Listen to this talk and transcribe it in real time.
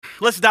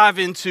Let's dive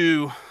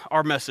into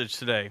our message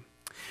today.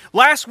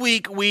 Last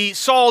week, we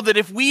saw that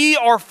if we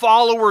are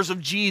followers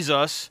of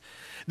Jesus,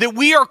 that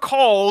we are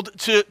called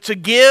to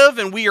give,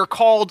 and we are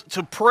called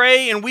to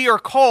pray, and we are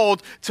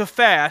called to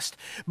fast.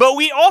 But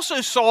we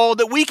also saw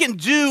that we can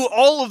do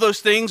all of those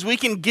things. We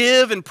can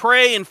give and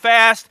pray and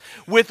fast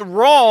with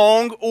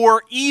wrong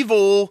or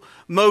evil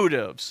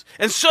motives.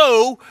 And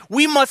so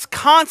we must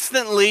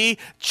constantly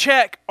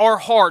check our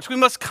hearts. We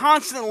must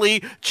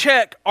constantly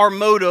check our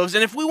motives.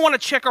 And if we want to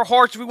check our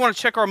hearts, if we want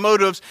to check our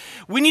motives,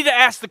 we need to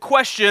ask the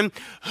question,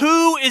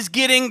 who is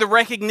getting the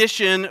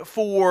recognition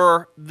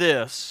for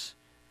this?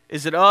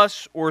 Is it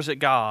us or is it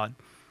God?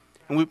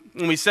 And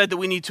we said that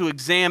we need to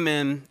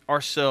examine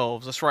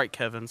ourselves. That's right,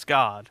 Kevin, it's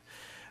God.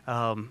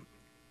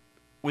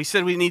 We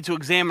said we need to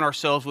examine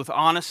ourselves with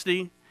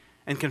honesty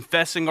and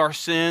confessing our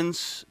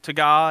sins to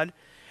God.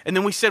 And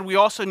then we said we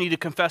also need to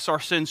confess our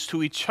sins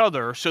to each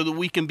other so that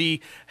we can be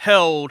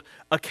held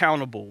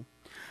accountable.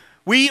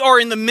 We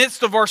are in the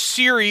midst of our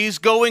series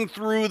going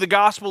through the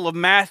Gospel of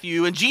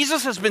Matthew, and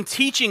Jesus has been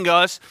teaching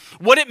us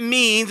what it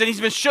means, and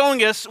he's been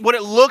showing us what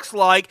it looks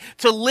like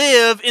to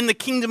live in the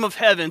kingdom of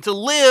heaven, to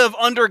live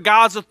under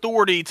God's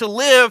authority, to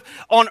live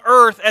on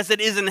earth as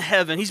it is in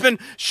heaven. He's been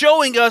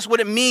showing us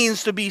what it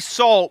means to be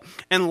salt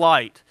and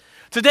light.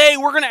 Today,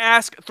 we're going to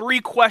ask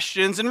three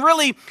questions, and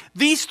really,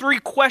 these three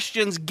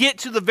questions get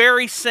to the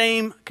very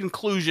same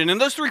conclusion.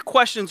 And those three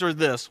questions are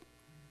this.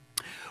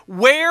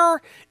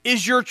 Where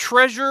is your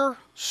treasure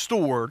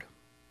stored?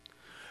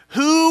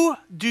 Who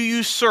do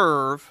you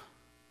serve?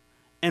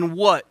 And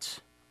what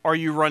are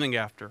you running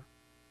after?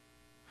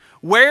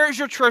 Where is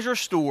your treasure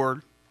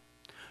stored?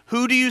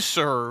 Who do you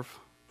serve?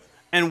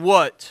 And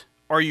what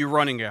are you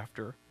running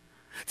after?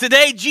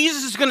 Today,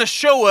 Jesus is going to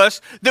show us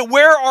that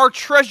where our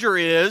treasure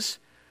is,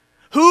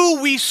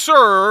 who we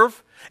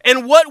serve,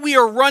 and what we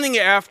are running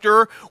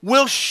after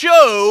will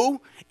show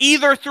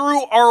either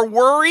through our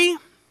worry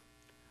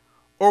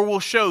or will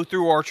show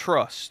through our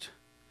trust.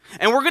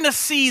 And we're going to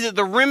see that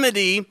the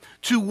remedy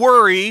to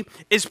worry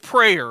is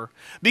prayer.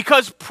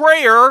 Because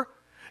prayer,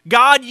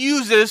 God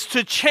uses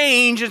to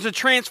change and to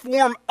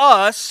transform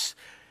us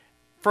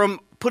from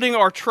putting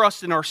our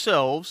trust in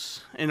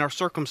ourselves, in our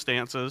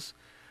circumstances,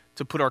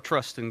 to put our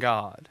trust in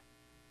God.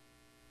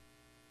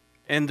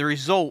 And the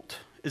result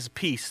is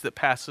peace that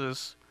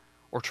passes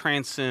or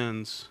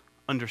transcends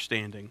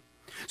understanding.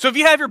 So if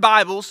you have your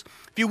Bibles,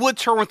 if you would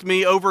turn with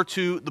me over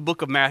to the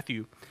book of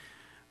Matthew.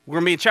 We're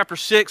going to be in chapter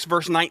 6,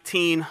 verse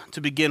 19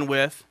 to begin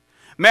with.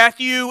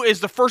 Matthew is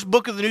the first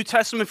book of the New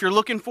Testament. If you're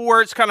looking for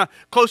it, it's kind of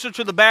closer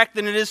to the back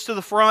than it is to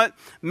the front.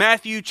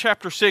 Matthew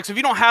chapter 6. If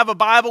you don't have a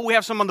Bible, we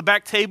have some on the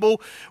back table.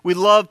 We'd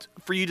love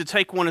for you to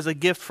take one as a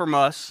gift from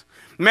us.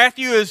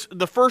 Matthew is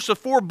the first of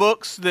four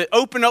books that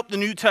open up the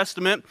New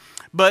Testament,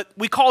 but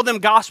we call them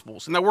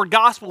Gospels. And that word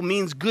gospel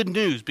means good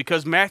news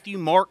because Matthew,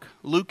 Mark,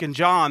 Luke, and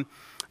John,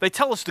 they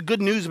tell us the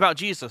good news about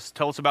Jesus.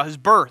 Tell us about his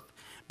birth,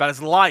 about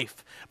his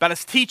life, about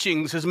his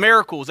teachings, his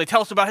miracles. They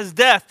tell us about his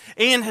death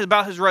and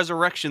about his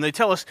resurrection. They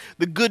tell us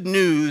the good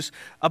news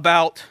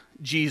about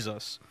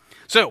Jesus.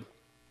 So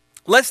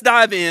let's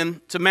dive in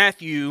to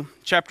Matthew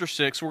chapter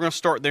 6. We're going to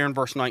start there in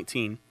verse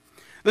 19.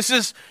 This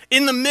is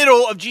in the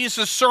middle of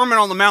Jesus' Sermon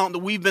on the Mount that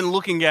we've been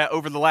looking at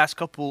over the last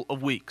couple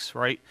of weeks,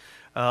 right?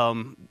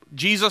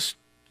 Jesus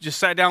just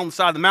sat down on the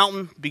side of the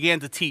mountain, began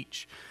to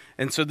teach.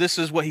 And so this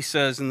is what he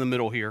says in the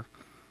middle here.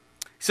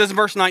 He says in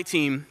verse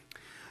 19,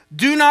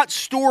 "Do not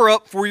store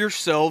up for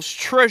yourselves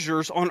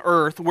treasures on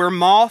earth where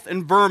moth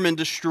and vermin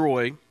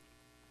destroy,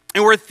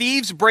 and where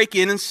thieves break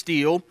in and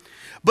steal,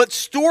 but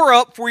store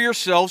up for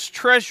yourselves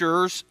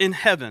treasures in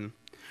heaven,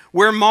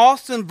 where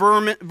moths and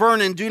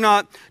vermin do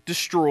not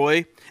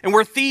destroy, and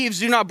where thieves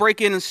do not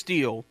break in and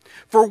steal.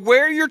 For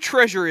where your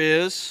treasure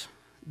is,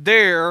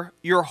 there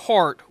your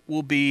heart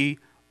will be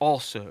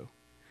also."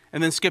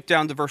 And then skip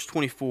down to verse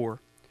 24.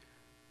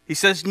 He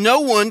says,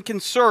 "No one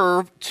can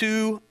serve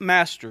two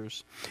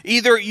masters.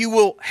 Either you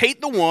will hate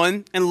the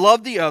one and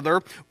love the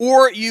other,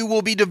 or you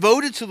will be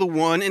devoted to the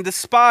one and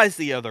despise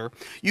the other.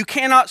 You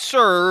cannot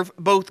serve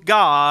both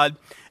God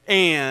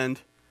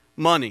and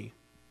money."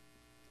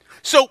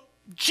 So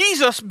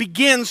Jesus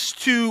begins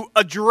to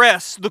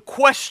address the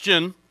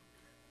question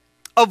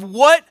of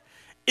what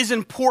is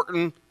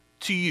important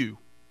to you.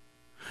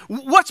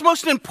 What's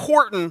most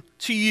important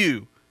to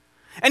you?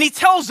 And he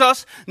tells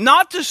us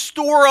not to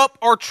store up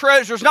our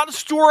treasures, not to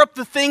store up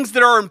the things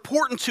that are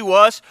important to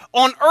us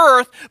on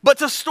earth, but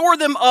to store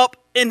them up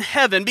in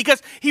heaven.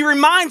 Because he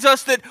reminds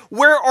us that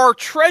where our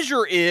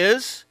treasure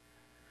is,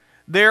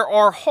 there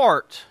our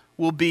heart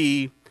will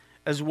be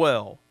as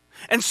well.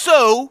 And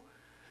so,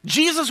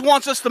 Jesus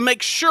wants us to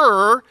make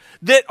sure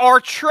that our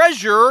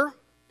treasure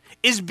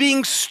is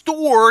being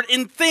stored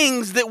in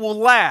things that will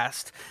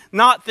last,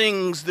 not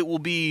things that will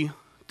be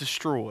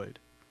destroyed.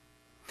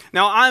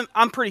 Now,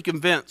 I'm pretty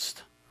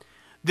convinced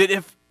that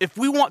if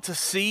we want to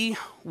see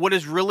what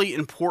is really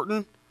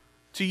important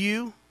to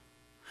you,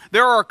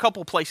 there are a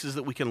couple places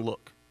that we can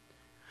look.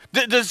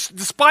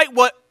 Despite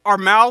what our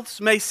mouths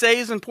may say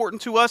is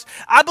important to us,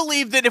 I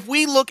believe that if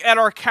we look at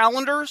our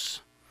calendars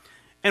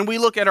and we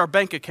look at our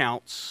bank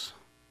accounts,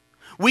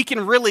 we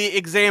can really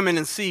examine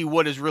and see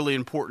what is really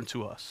important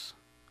to us,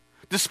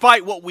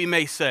 despite what we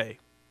may say.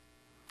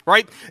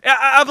 Right?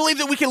 I believe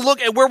that we can look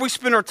at where we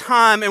spend our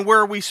time and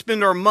where we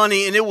spend our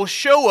money, and it will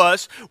show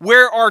us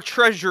where our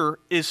treasure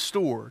is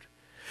stored.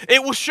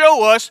 It will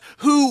show us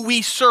who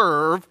we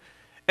serve,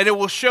 and it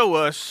will show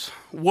us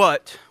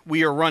what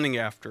we are running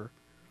after.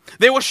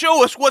 They will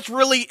show us what's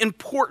really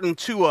important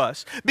to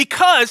us,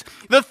 because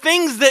the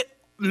things that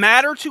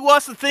matter to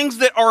us, the things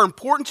that are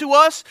important to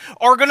us,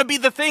 are going to be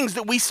the things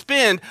that we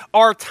spend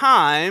our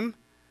time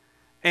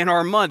and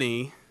our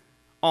money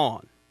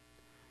on.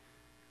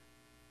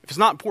 If it's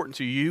not important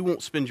to you, you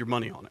won't spend your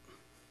money on it.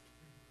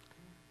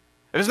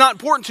 If it's not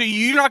important to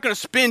you, you're not going to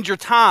spend your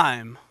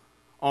time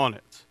on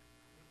it.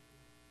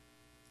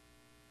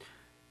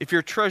 If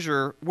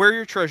where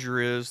your treasure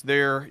is,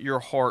 there your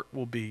heart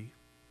will be.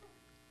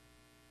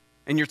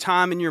 And your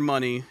time and your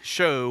money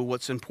show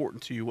what's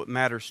important to you, what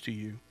matters to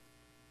you.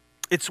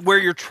 It's where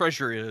your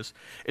treasure is.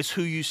 It's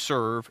who you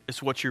serve.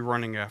 It's what you're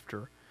running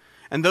after.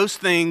 And those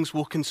things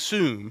will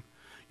consume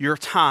your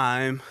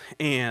time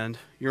and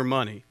your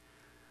money.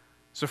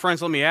 So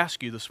friends, let me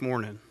ask you this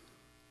morning,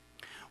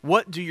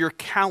 what do your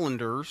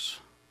calendars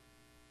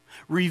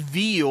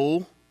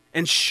reveal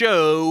and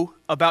show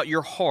about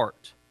your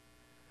heart?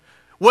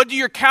 What do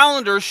your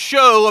calendars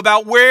show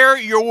about where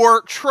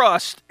your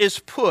trust is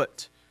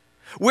put?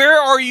 Where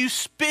are you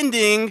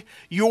spending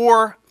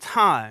your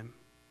time?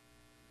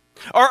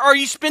 Are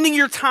you spending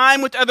your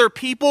time with other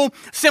people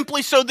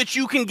simply so that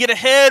you can get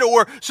ahead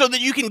or so that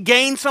you can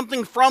gain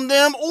something from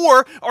them?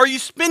 Or are you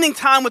spending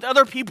time with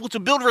other people to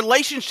build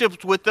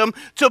relationships with them,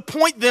 to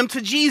point them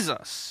to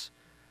Jesus?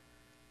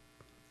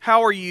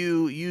 How are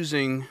you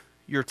using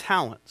your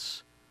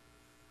talents?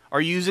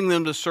 Are you using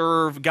them to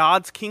serve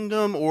God's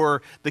kingdom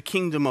or the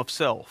kingdom of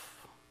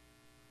self?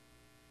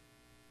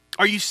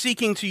 Are you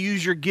seeking to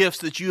use your gifts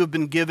that you have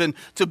been given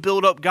to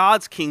build up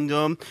God's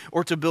kingdom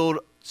or to build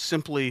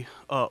simply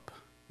up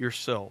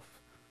yourself?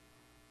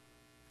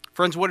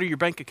 Friends, what do your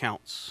bank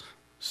accounts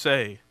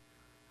say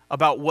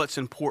about what's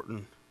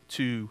important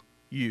to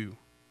you?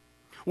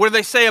 What do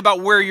they say about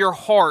where your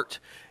heart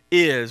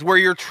is, where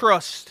your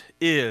trust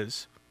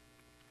is?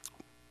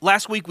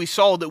 Last week we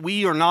saw that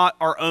we are not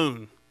our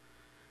own,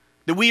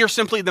 that we are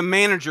simply the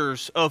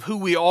managers of who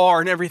we are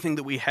and everything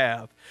that we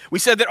have. We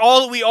said that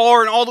all that we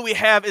are and all that we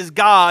have is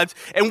God's,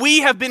 and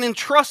we have been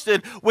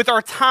entrusted with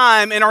our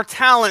time and our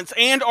talents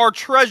and our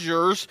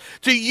treasures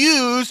to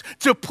use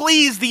to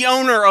please the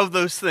owner of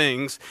those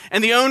things.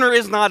 And the owner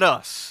is not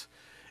us.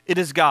 It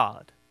is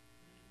God.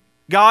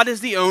 God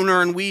is the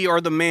owner and we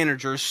are the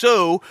managers.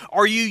 So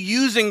are you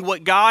using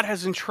what God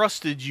has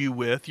entrusted you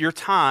with, your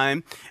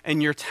time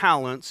and your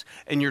talents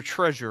and your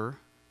treasure,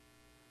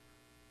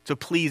 to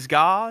please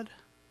God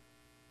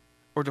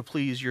or to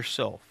please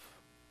yourself?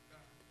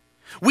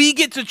 We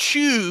get to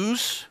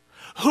choose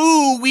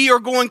who we are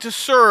going to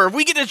serve.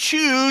 We get to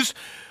choose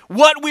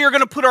what we are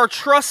going to put our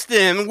trust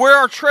in, where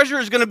our treasure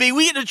is going to be.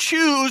 We get to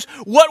choose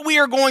what we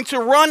are going to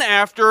run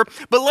after.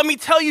 But let me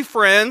tell you,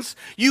 friends,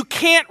 you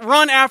can't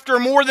run after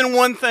more than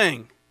one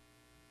thing.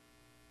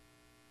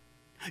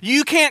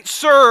 You can't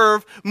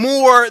serve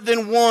more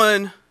than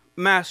one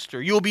master.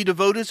 You'll be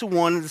devoted to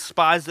one and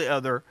despise the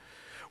other.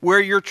 Where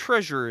your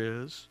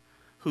treasure is,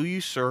 who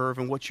you serve,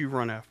 and what you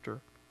run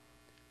after.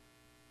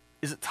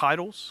 Is it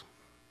titles?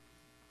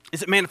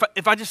 Is it, man,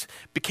 if I just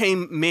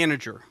became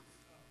manager?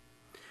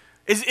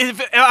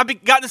 If I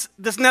got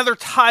this another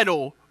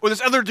title or this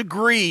other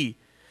degree?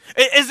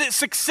 Is it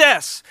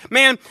success?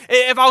 Man,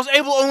 if I was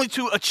able only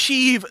to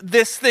achieve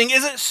this thing?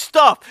 Is it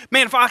stuff?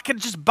 Man, if I could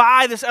just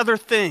buy this other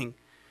thing?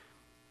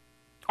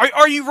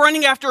 Are you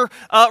running after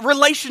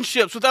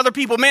relationships with other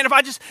people? Man,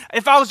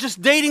 if I was just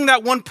dating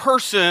that one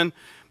person,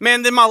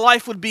 man, then my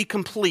life would be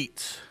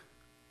complete.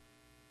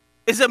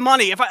 Is it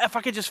money? If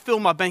I could just fill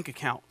my bank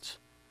account?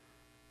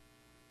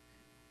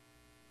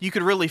 You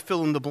could really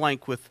fill in the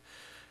blank with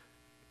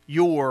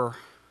your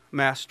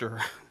master,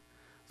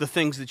 the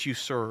things that you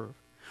serve.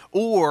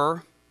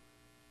 Or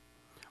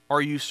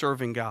are you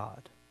serving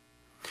God?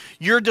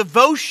 Your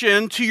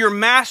devotion to your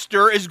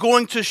master is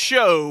going to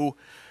show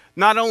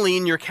not only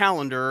in your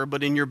calendar,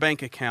 but in your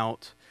bank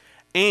account,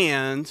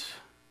 and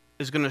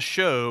is going to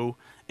show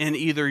in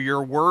either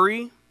your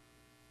worry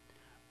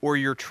or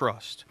your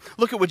trust.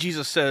 Look at what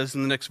Jesus says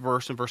in the next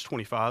verse, in verse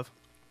 25.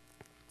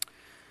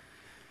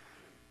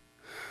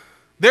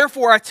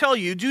 Therefore, I tell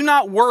you, do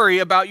not worry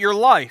about your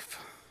life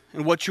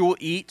and what you will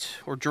eat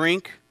or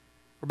drink,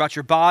 or about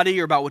your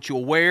body or about what you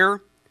will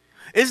wear.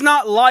 Is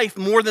not life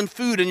more than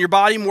food and your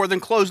body more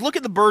than clothes? Look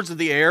at the birds of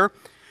the air.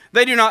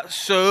 They do not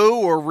sow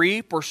or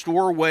reap or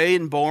store away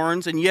in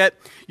barns, and yet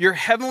your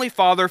heavenly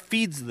Father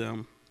feeds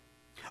them.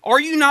 Are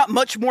you not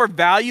much more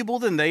valuable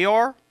than they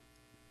are?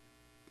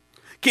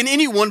 Can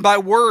anyone, by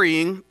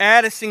worrying,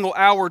 add a single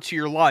hour to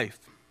your life?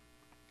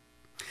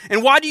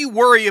 And why do you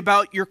worry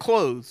about your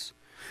clothes?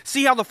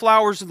 See how the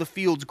flowers of the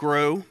fields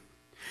grow.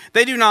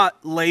 They do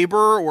not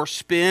labor or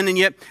spin, and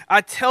yet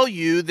I tell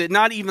you that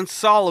not even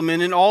Solomon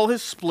in all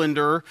his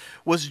splendor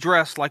was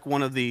dressed like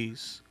one of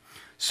these.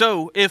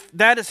 So, if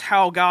that is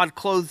how God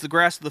clothes the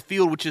grass of the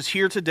field, which is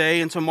here today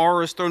and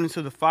tomorrow is thrown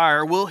into the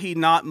fire, will he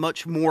not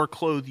much more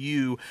clothe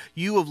you,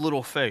 you of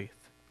little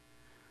faith?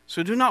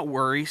 So do not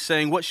worry,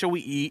 saying, what shall we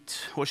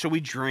eat? What shall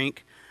we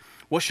drink?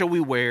 What shall we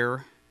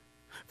wear?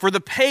 For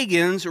the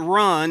pagans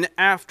run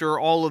after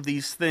all of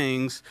these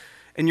things,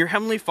 and your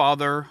heavenly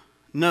Father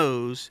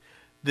knows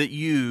that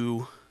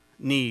you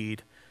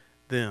need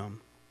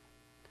them.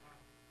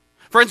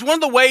 Friends, one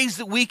of the ways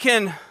that we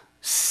can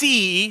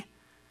see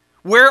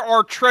where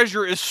our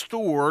treasure is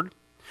stored,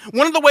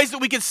 one of the ways that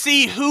we can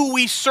see who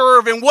we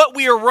serve and what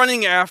we are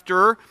running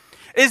after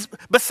is,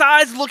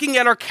 besides looking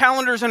at our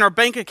calendars and our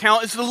bank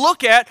account, is to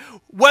look at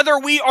whether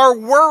we are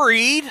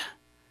worried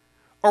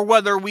or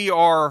whether we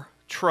are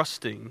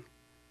trusting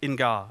in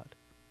God.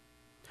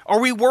 Are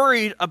we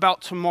worried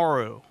about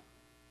tomorrow?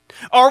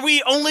 Are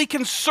we only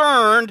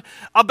concerned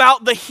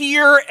about the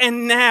here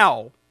and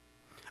now?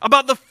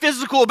 About the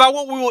physical, about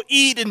what we will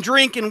eat and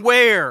drink and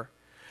wear?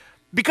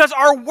 Because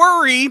our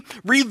worry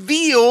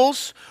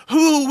reveals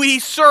who we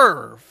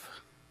serve.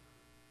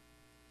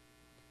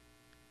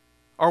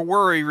 Our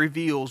worry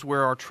reveals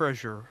where our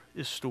treasure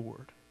is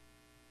stored.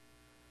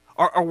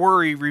 Our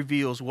worry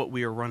reveals what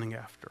we are running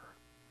after.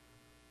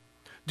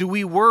 Do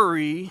we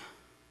worry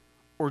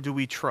or do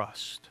we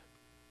trust?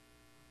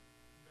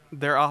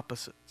 They're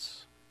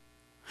opposites.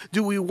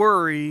 Do we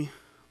worry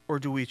or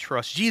do we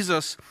trust?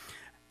 Jesus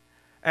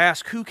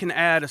asked, who can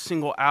add a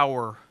single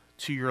hour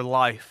to your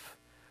life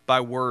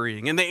by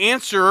worrying? And the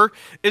answer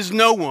is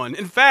no one.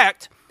 In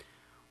fact,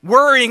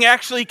 worrying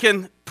actually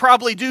can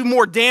probably do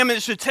more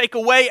damage to take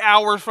away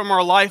hours from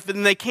our life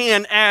than they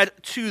can add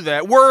to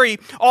that. Worry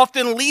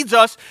often leads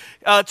us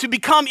to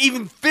become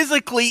even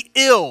physically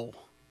ill.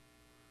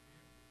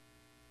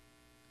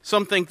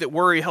 Some think that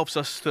worry helps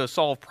us to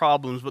solve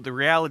problems, but the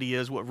reality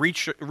is what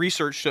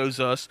research shows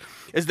us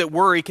is that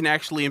worry can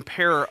actually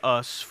impair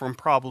us from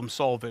problem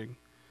solving.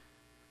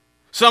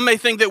 Some may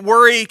think that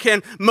worry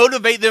can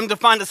motivate them to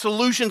find a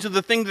solution to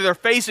the thing that they're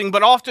facing,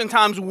 but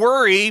oftentimes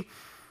worry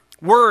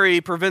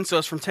prevents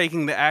us from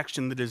taking the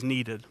action that is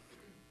needed.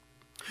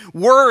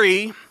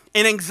 Worry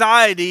and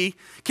anxiety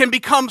can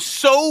become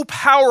so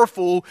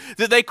powerful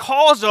that they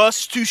cause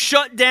us to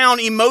shut down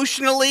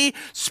emotionally,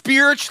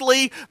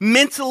 spiritually,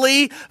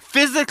 mentally,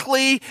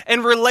 physically,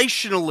 and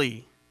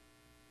relationally.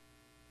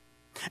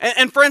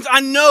 And friends,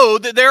 I know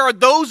that there are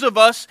those of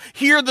us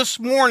here this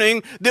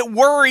morning that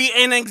worry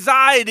and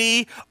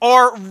anxiety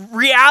are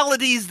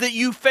realities that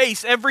you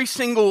face every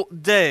single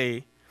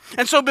day.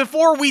 And so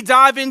before we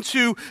dive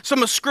into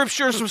some of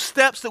Scripture, some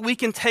steps that we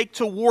can take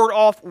to ward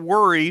off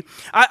worry,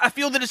 I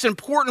feel that it's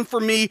important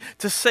for me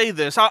to say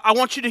this. I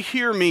want you to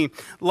hear me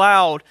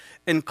loud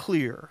and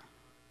clear.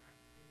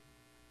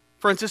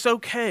 Friends, it's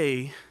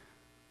okay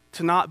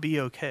to not be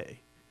okay.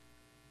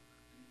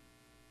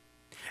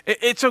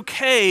 It's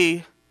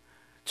okay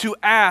to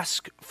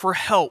ask for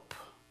help.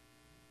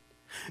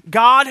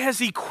 God has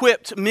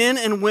equipped men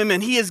and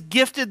women. He has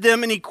gifted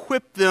them and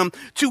equipped them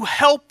to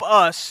help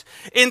us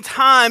in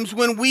times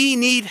when we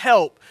need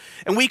help.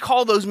 And we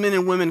call those men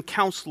and women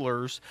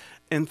counselors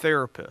and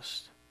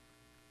therapists.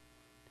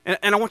 And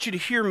I want you to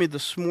hear me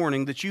this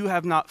morning that you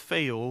have not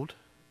failed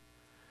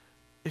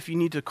if you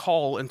need to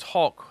call and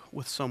talk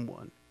with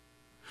someone.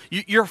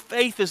 Your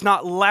faith is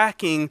not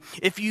lacking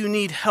if you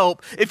need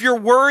help. If your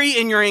worry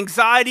and your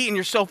anxiety and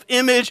your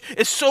self-image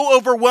is so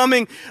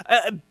overwhelming,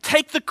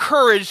 take the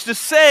courage to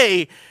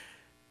say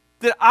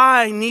that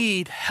I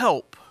need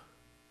help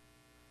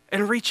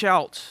and reach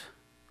out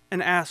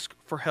and ask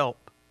for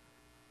help.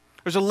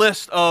 There's a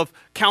list of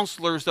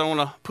counselors that I want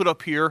to put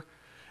up here,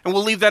 and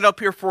we'll leave that up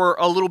here for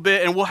a little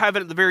bit, and we'll have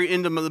it at the very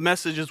end of the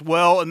message as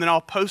well, and then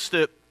I'll post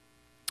it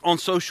on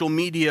social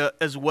media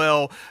as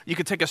well. You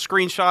can take a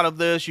screenshot of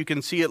this. You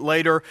can see it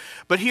later.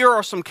 But here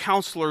are some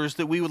counselors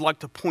that we would like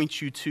to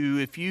point you to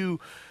if you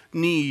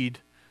need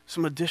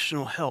some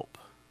additional help.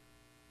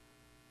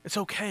 It's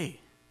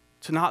okay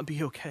to not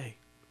be okay.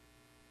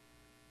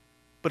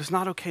 But it's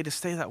not okay to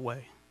stay that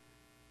way.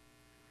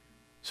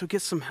 So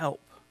get some help.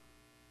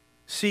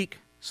 Seek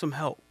some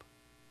help.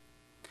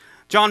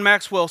 John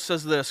Maxwell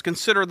says this.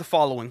 Consider the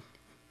following.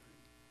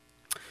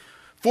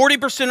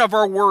 40% of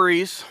our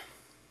worries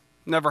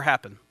never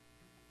happen.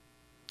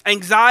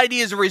 Anxiety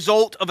is a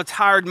result of a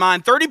tired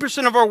mind.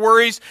 30% of our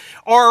worries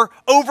are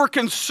over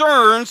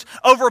concerns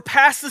over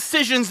past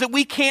decisions that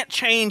we can't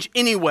change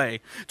anyway.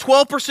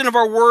 12% of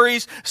our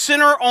worries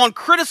center on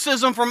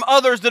criticism from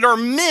others that are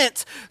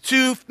meant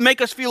to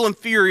make us feel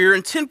inferior.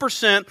 And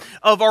 10%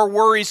 of our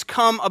worries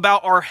come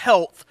about our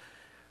health,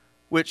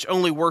 which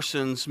only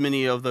worsens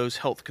many of those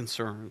health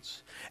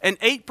concerns. And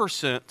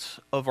 8%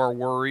 of our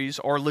worries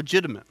are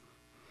legitimate,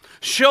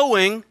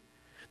 showing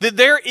that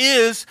there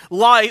is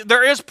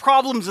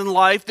problems in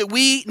life that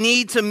we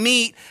need to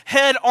meet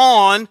head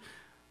on,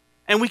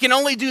 and we can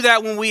only do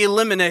that when we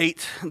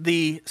eliminate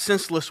the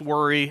senseless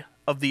worry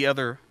of the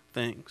other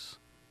things.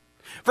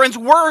 Friends,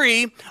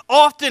 worry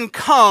often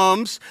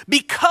comes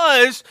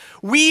because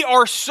we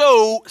are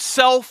so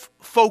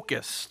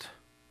self-focused.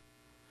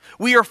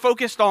 We are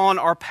focused on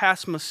our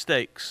past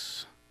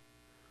mistakes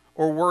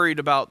or worried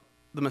about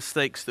the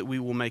mistakes that we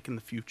will make in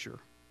the future.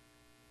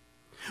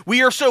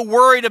 We are so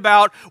worried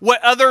about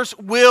what others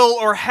will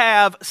or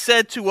have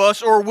said to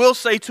us or will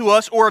say to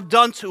us or have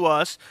done to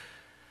us.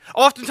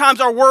 Oftentimes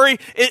our worry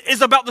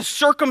is about the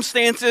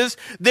circumstances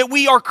that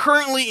we are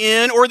currently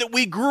in or that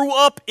we grew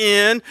up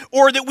in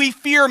or that we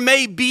fear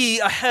may be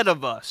ahead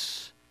of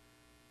us.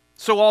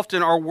 So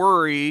often our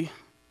worry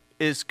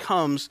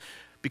comes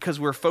because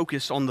we're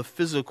focused on the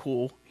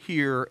physical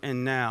here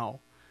and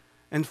now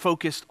and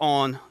focused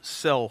on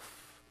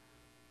self.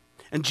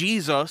 And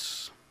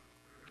Jesus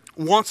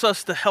wants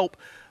us to help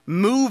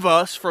move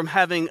us from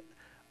having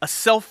a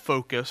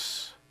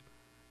self-focus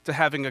to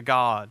having a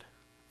God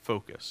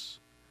focus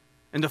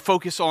and to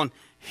focus on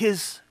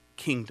His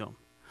kingdom.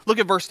 Look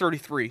at verse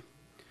 33.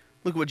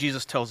 Look at what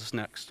Jesus tells us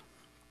next.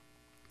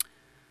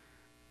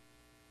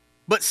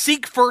 But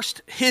seek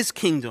first His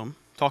kingdom,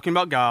 talking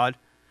about God,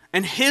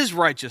 and His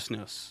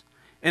righteousness,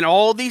 and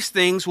all these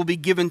things will be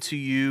given to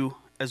you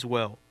as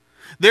well.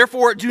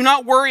 Therefore, do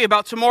not worry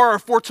about tomorrow,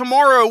 for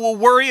tomorrow will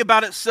worry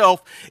about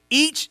itself.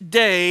 Each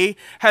day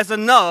has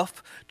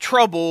enough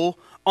trouble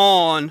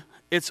on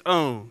its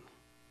own.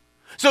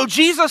 So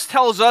Jesus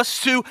tells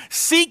us to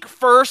seek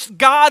first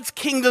God's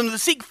kingdom, to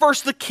seek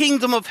first the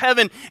kingdom of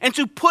heaven, and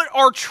to put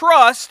our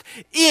trust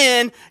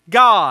in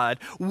God.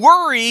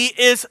 Worry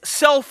is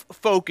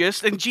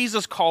self-focused, and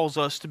Jesus calls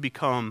us to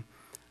become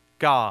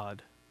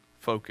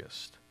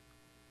God-focused.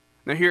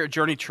 Now here at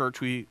Journey Church,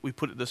 we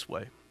put it this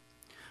way.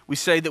 We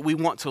say that we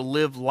want to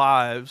live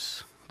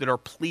lives that are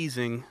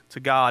pleasing to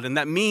God. And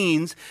that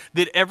means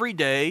that every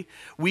day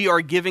we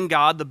are giving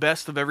God the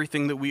best of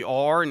everything that we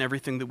are and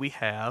everything that we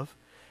have.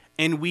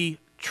 And we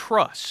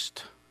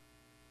trust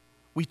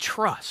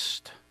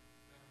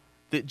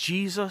that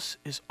Jesus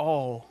is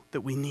all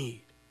that we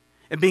need.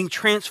 And being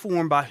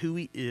transformed by who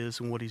He is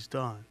and what He's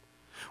done.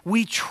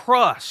 We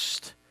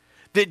trust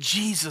that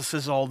Jesus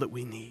is all that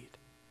we need.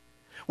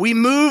 We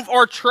move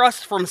our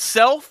trust from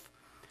self,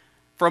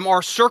 from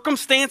our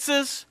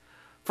circumstances,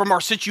 from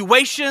our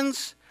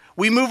situations.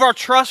 We move our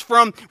trust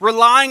from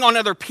relying on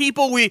other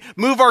people. We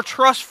move our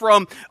trust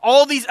from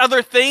all these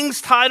other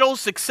things, titles,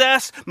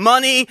 success,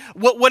 money,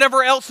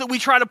 whatever else that we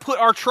try to put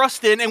our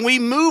trust in. And we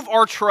move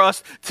our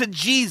trust to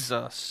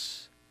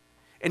Jesus.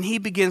 And He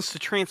begins to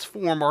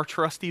transform our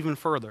trust even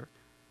further.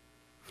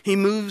 He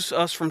moves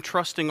us from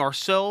trusting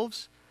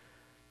ourselves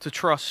to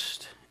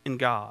trust in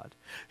God.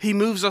 He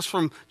moves us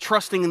from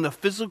trusting in the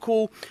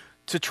physical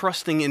to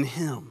trusting in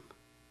Him.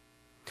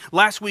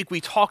 Last week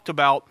we talked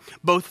about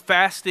both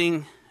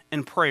fasting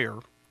and prayer.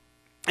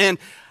 And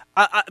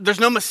there's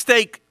no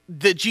mistake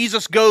that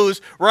Jesus goes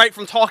right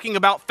from talking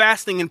about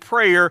fasting and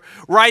prayer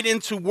right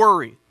into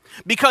worry.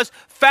 Because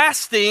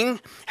fasting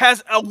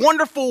has a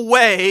wonderful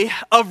way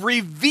of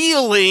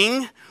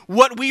revealing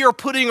what we are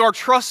putting our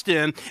trust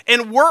in.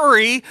 And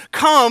worry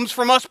comes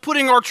from us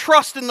putting our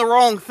trust in the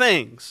wrong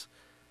things.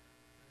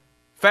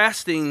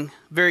 Fasting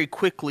very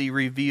quickly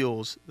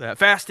reveals that.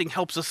 Fasting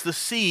helps us to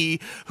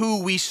see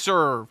who we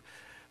serve.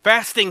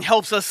 Fasting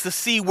helps us to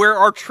see where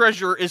our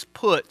treasure is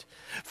put.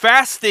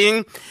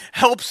 Fasting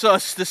helps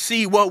us to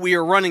see what we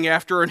are running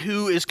after and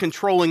who is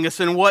controlling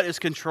us and what is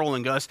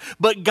controlling us.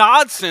 But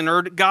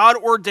God-centered,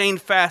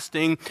 God-ordained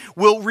fasting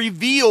will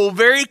reveal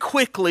very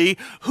quickly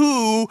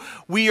who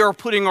we are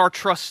putting our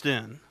trust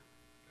in.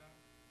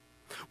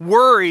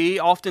 Worry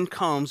often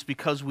comes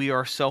because we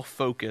are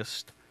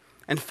self-focused.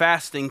 And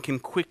fasting can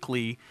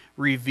quickly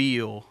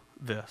reveal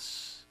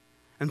this.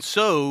 And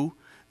so,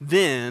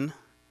 then,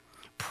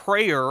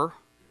 prayer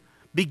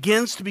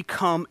begins to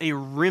become a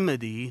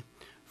remedy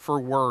for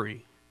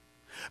worry.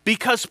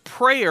 Because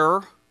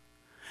prayer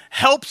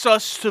helps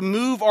us to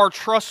move our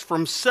trust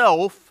from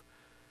self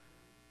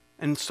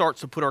and starts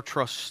to put our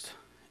trust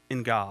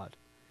in God.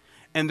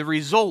 And the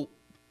result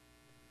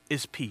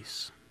is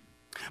peace.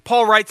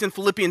 Paul writes in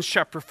Philippians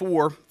chapter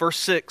 4,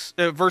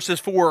 verses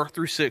 4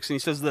 through 6, and he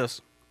says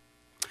this.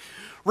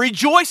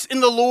 Rejoice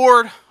in the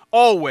Lord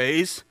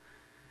always.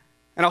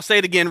 And I'll say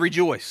it again,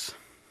 rejoice.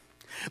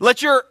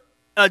 Let your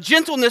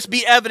gentleness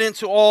be evident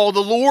to all.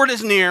 The Lord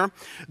is near.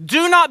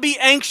 Do not be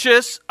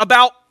anxious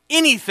about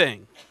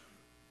anything.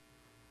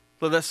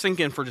 Let that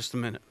sink in for just a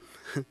minute.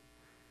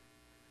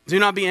 Do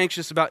not be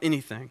anxious about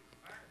anything.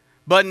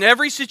 But in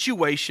every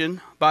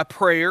situation, by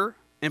prayer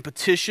and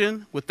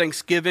petition with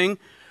thanksgiving,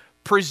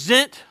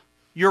 present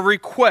your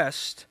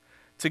request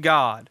to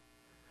God.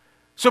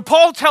 So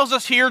Paul tells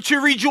us here to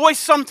rejoice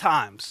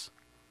sometimes.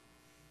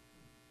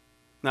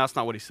 No, that's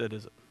not what he said,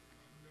 is it?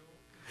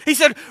 He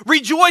said,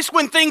 rejoice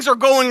when things are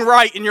going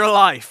right in your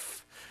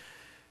life.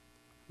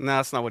 No,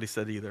 that's not what he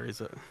said either,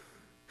 is it?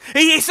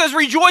 He says,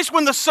 rejoice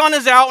when the sun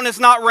is out and it's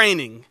not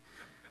raining.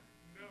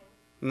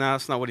 No,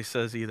 that's not what he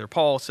says either.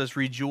 Paul says,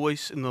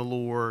 rejoice in the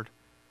Lord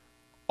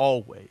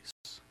always.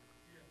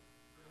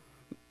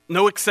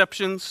 No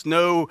exceptions,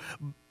 no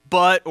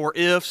but or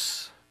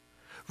ifs.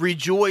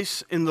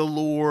 Rejoice in the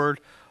Lord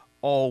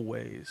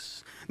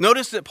always.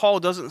 Notice that Paul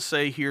doesn't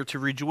say here to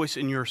rejoice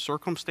in your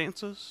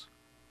circumstances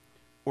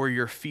or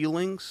your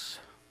feelings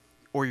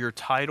or your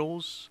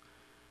titles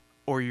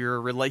or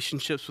your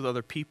relationships with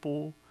other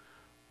people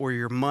or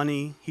your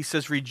money. He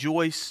says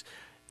rejoice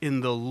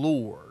in the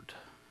Lord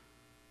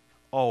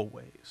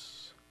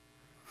always.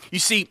 You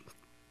see,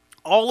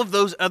 all of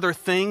those other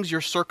things,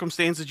 your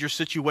circumstances, your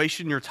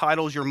situation, your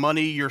titles, your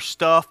money, your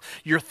stuff,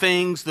 your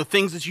things, the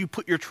things that you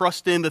put your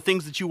trust in, the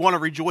things that you want to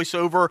rejoice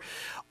over,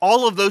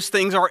 all of those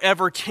things are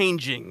ever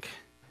changing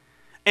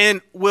and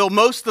will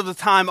most of the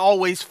time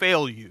always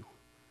fail you.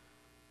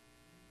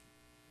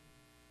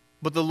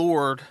 But the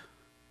Lord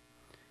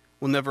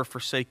will never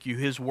forsake you.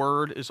 His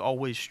word is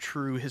always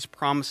true. His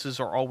promises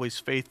are always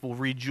faithful.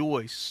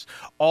 Rejoice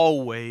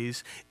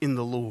always in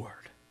the Lord.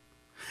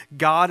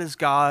 God is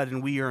God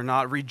and we are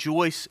not.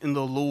 Rejoice in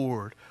the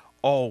Lord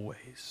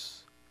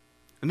always.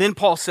 And then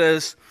Paul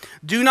says,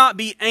 do not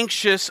be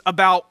anxious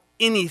about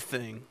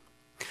anything.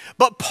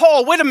 But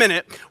Paul, wait a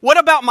minute. What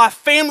about my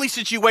family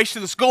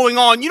situation that's going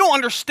on? You don't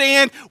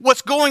understand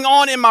what's going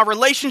on in my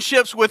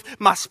relationships with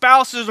my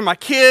spouses or my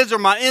kids or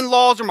my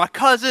in-laws or my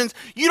cousins.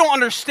 You don't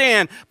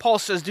understand. Paul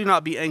says, do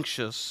not be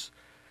anxious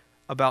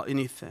about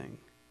anything.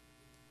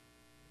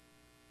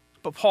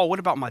 But Paul, what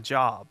about my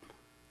job?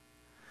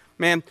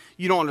 Man,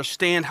 you don't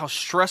understand how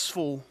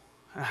stressful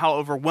and how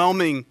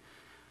overwhelming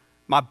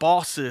my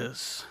boss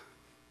is,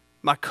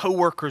 my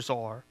coworkers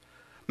are,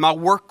 my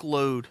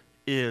workload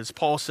is.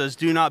 Paul says,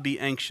 do not be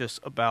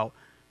anxious about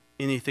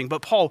anything.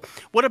 But Paul,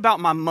 what about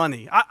my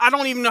money? I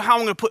don't even know how I'm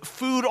going to put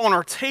food on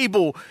our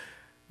table.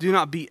 Do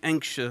not be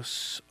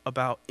anxious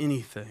about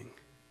anything.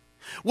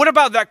 What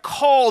about that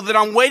call that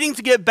I'm waiting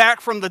to get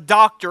back from the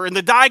doctor and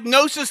the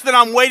diagnosis that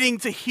I'm waiting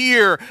to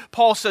hear?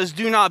 Paul says,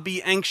 do not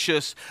be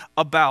anxious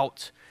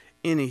about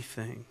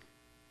anything.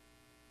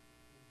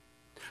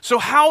 So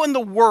how in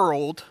the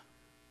world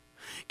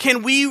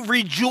can we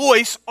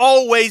rejoice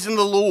always in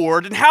the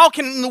Lord? And how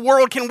in the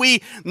world can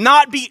we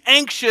not be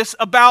anxious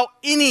about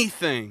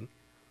anything?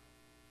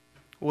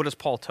 What does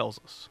Paul tells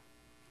us?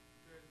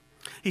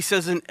 He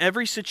says, in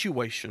every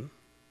situation,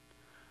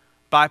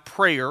 by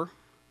prayer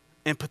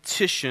and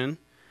petition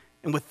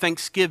and with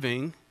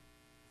thanksgiving,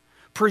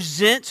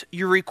 present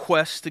your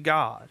requests to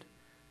God.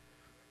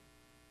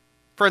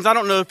 Friends, I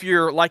don't know if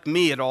you're like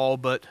me at all,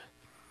 but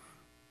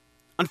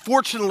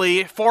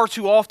unfortunately, far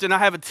too often I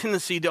have a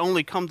tendency to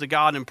only come to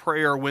God in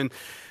prayer when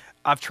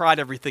I've tried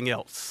everything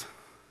else.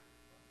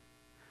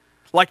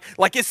 Like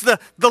it's the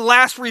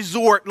last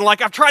resort, and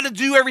like I've tried to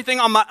do everything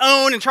on my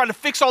own and try to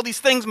fix all these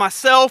things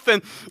myself,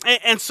 and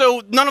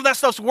so none of that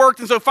stuff's worked,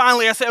 and so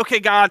finally I say,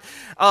 okay, God,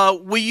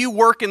 will you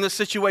work in this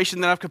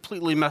situation that I've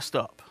completely messed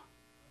up?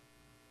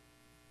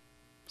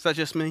 Is that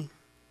just me?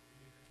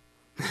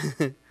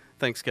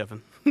 Thanks,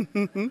 Kevin.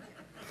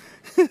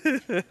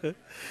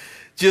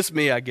 Just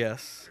me, I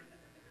guess.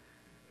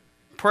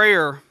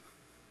 Prayer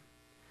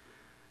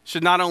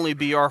should not only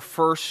be our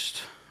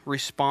first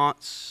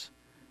response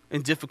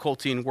in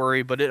difficulty and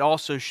worry, but it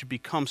also should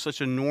become such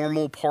a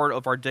normal part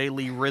of our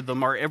daily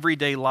rhythm, our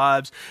everyday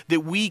lives, that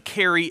we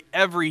carry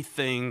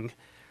everything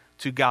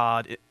to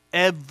God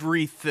in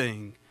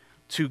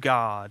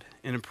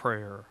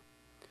prayer.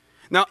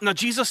 Now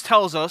Jesus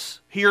tells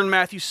us here in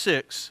Matthew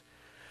 6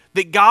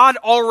 that God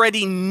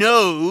already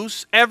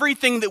knows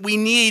everything that we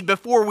need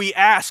before we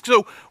ask.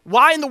 So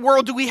why in the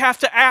world do we have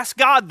to ask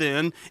God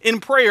then in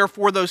prayer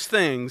for those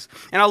things?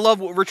 And I love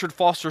what Richard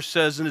Foster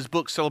says in his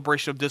book,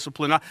 Celebration of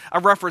Discipline. I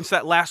referenced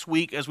that last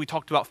week as we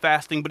talked about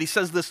fasting, but he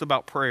says this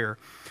about prayer.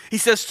 He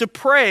says, to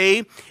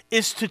pray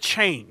is to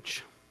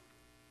change.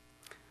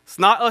 It's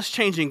not us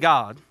changing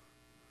God.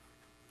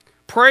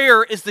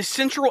 Prayer is the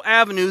central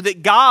avenue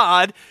that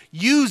God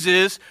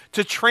uses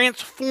to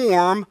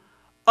transform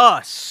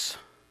us.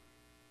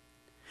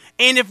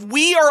 And if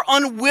we are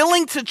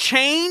unwilling to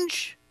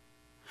change,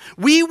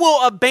 we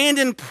will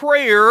abandon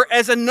prayer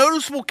as a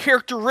noticeable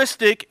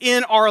characteristic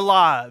in our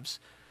lives.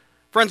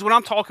 Friends, when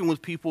I'm talking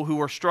with people who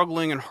are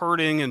struggling and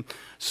hurting and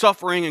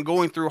suffering and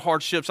going through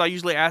hardships, I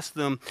usually ask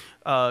them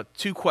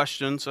two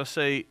questions. I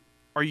say,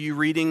 are you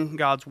reading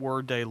God's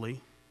word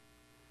daily?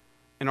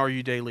 And are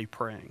you daily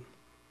praying?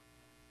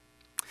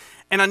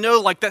 And I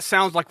know like that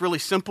sounds like really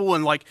simple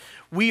and like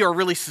we are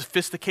really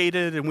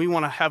sophisticated and we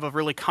want to have a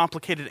really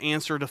complicated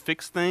answer to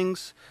fix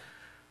things.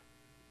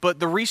 But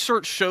the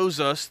research shows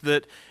us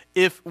that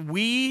if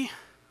we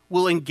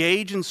will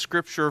engage in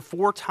Scripture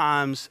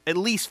at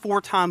least four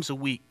times a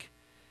week,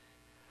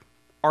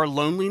 our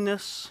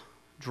loneliness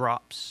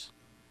drops.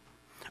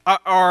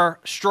 Our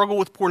struggle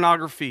with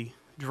pornography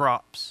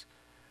drops.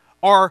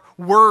 Our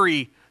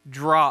worry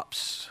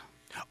drops.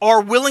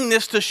 Our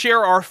willingness to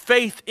share our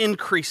faith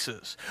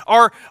increases.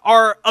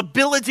 Our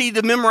ability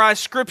to memorize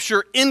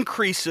Scripture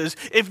increases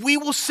if we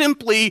will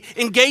simply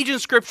engage in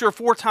Scripture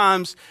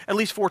at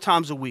least four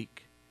times a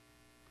week.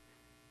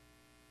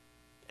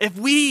 If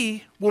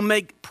we will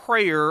make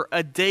prayer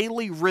a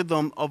daily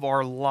rhythm of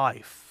our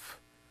life,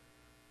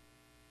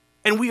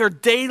 And we are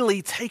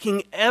daily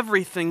taking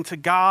everything to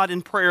God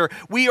in prayer.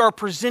 We are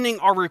presenting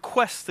our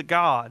requests to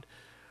God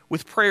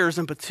with prayers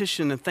and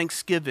petition and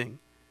thanksgiving,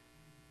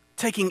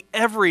 taking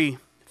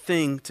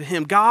everything to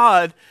Him.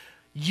 God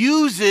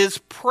uses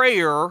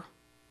prayer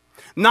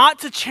not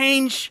to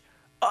change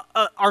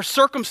our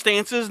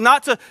circumstances,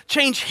 not to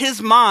change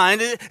His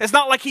mind. It's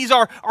not like He's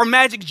our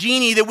magic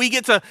genie that we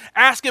get to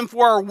ask Him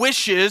for our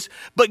wishes,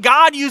 but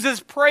God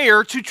uses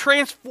prayer to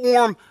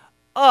transform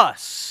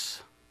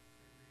us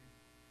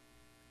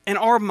and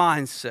our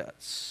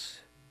mindsets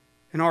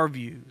and our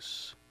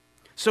views.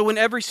 So in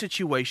every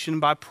situation,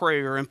 by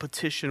prayer and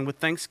petition with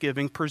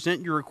thanksgiving,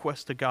 present your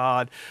request to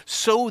God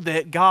so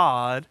that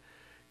God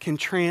can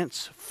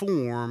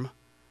transform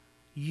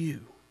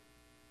you.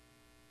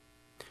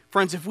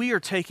 Friends, if we are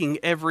taking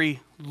every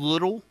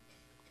little,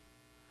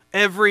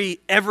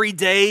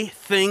 everyday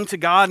thing to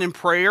God in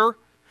prayer,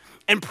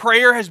 and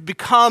prayer has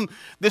become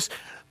this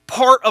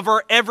part of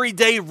our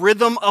everyday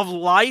rhythm of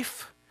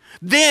life,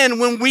 then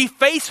when we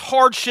face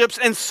hardships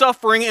and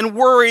suffering and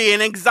worry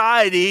and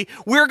anxiety,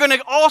 we're going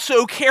to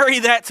also carry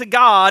that to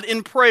God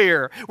in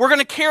prayer. We're going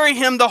to carry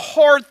Him the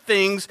hard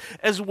things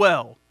as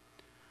well.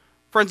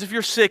 Friends, if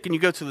you're sick and you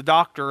go to the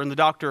doctor and the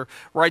doctor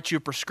writes you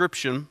a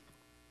prescription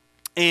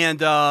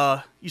and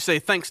you say,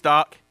 "Thanks,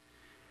 doc,"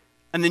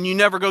 and then you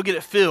never go get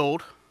it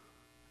filled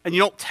and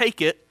you don't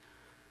take it,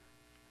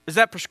 has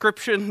that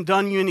prescription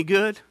done you any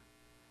good?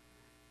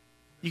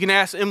 You can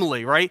ask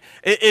Emily, right?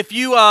 If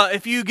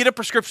you get a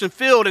prescription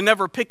filled and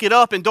never pick it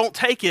up and don't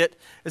take it,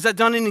 has that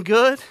done any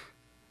good?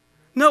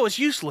 No, it's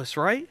useless,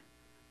 right?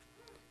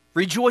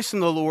 Rejoice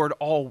in the Lord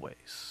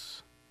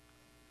always.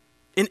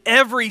 In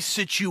every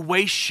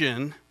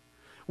situation,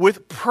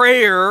 with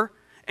prayer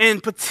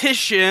and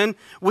petition,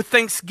 with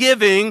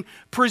thanksgiving,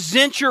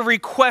 present your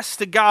requests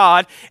to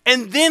God,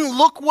 and then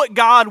look what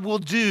God will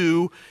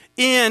do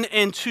in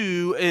and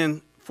to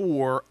and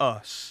for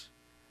us.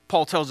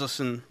 Paul tells us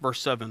in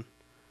verse 7.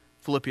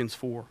 Philippians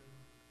 4.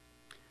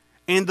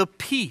 And the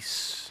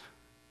peace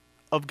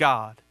of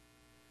God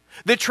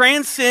that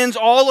transcends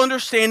all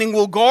understanding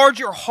will guard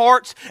your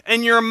hearts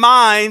and your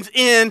minds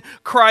in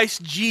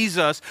Christ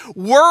Jesus.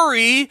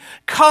 Worry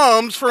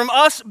comes from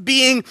us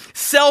being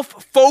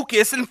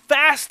self-focused, and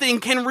fasting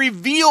can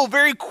reveal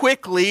very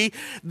quickly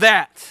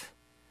that.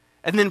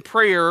 And then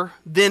prayer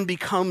then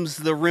becomes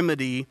the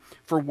remedy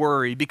for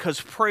worry, because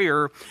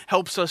prayer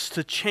helps us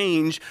to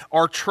change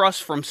our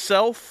trust from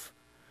self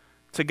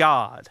to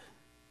God.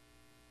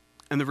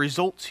 And the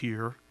results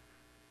here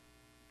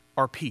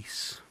are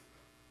peace.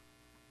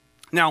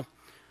 Now,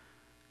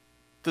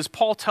 does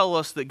Paul tell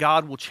us that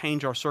God will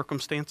change our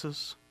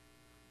circumstances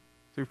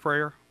through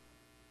prayer?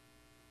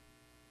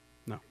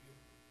 No.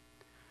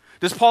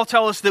 Does Paul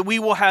tell us that we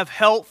will have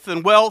health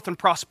and wealth and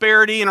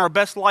prosperity in our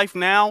best life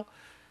now?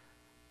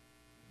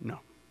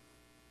 No,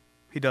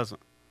 he doesn't.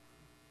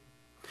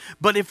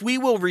 But if we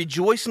will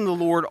rejoice in the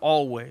Lord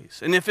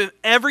always, and if in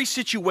every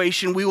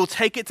situation we will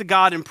take it to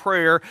God in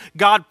prayer,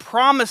 God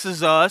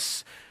promises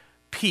us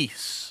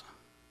peace.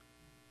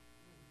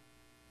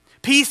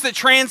 Peace that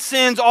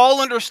transcends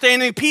all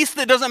understanding, peace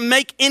that doesn't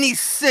make any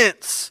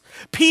sense.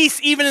 Peace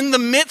even in the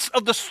midst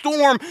of the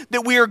storm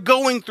that we are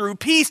going through.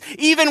 Peace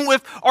even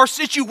with our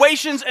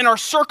situations and our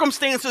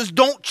circumstances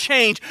don't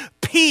change.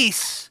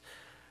 Peace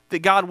that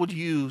God would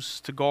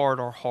use to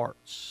guard our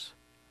hearts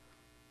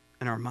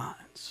and our minds.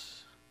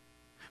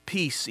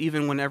 Peace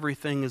even when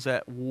everything is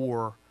at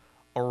war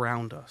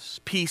around us.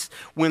 Peace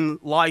when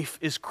life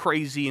is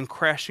crazy and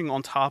crashing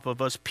on top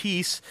of us.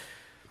 Peace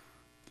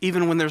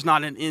even when there's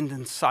not an end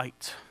in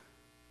sight.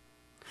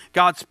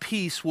 God's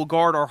peace will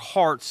guard our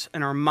hearts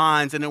and our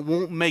minds, and it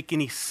won't make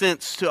any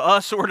sense to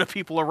us or to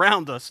people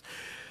around us.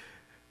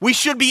 We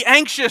should be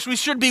anxious, we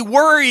should be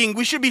worrying,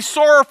 we should be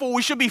sorrowful,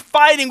 we should be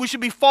fighting, we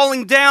should be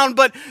falling down,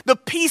 but the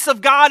peace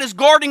of God is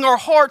guarding our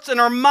hearts and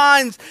our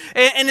minds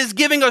and is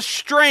giving us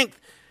strength.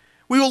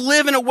 We will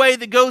live in a way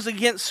that goes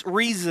against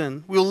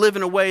reason. We will live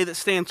in a way that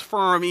stands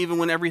firm even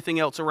when everything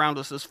else around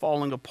us is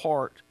falling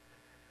apart.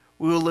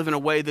 We will live in a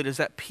way that is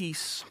at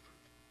peace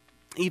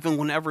even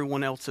when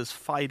everyone else is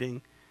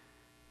fighting.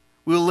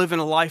 We will live in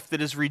a life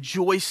that is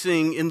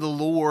rejoicing in the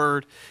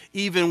Lord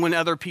even when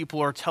other people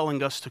are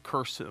telling us to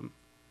curse Him.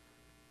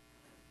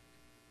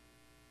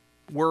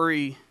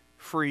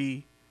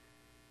 Worry-free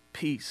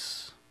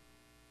peace,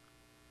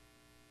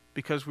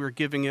 because we're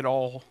giving it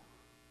all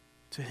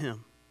to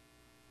Him.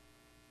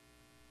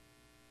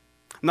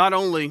 Not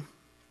only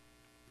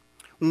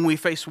when we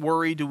face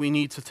worry do we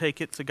need to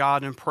take it to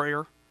God in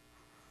prayer,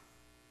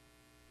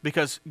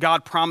 because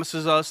God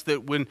promises us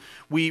that when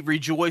we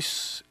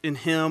rejoice in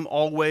Him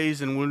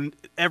always, and when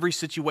every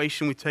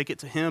situation we take it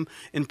to Him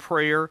in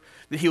prayer,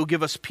 that He'll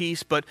give us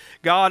peace. But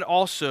God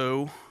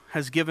also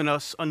has given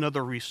us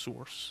another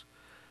resource.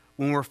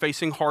 When we're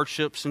facing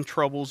hardships and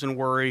troubles and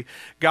worry,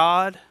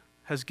 God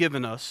has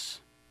given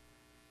us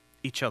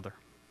each other.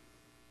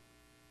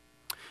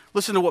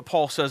 Listen to what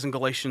Paul says in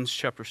Galatians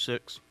chapter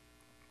 6.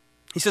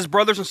 He says,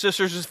 brothers and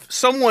sisters, if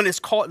someone is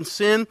caught in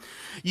sin,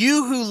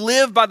 you who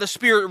live by the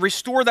Spirit,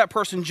 restore that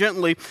person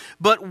gently,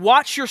 but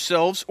watch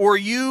yourselves, or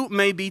you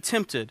may be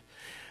tempted.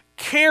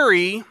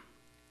 Carry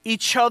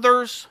each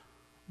other's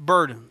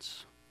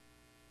burdens.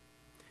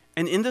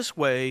 And in this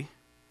way,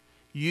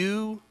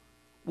 you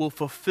will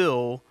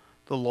fulfill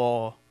the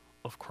law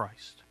of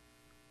Christ.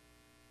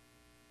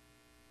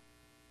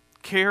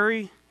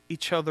 Carry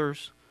each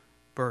other's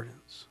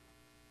burdens.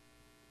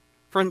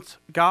 Friends,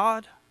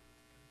 God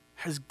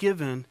has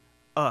given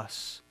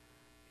us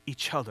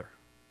each other.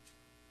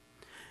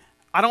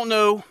 I don't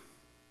know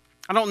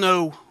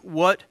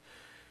what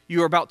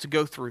you are about to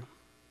go through.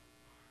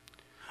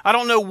 I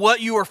don't know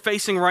what you are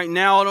facing right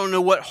now. I don't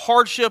know what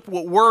hardship,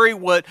 what worry,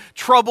 what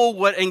trouble,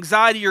 what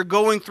anxiety you're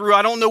going through.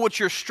 I don't know what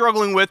you're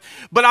struggling with.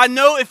 But I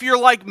know if you're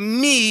like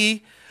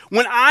me,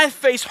 when I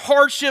face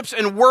hardships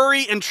and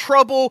worry and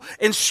trouble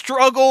and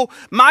struggle,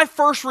 my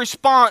first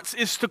response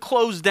is to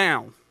close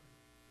down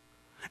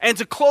and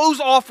to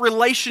close off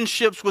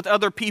relationships with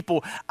other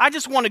people. I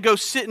just want to go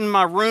sit in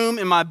my room,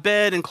 in my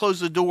bed, and close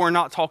the door and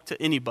not talk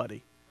to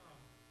anybody.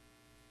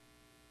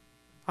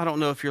 I don't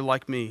know if you're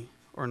like me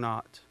or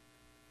not.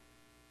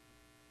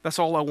 That's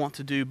all I want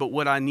to do. But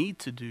what I need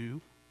to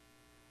do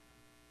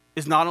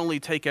is not only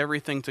take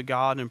everything to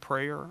God in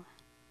prayer,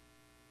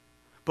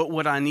 but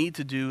what I need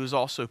to do is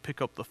also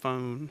pick up the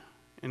phone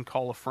and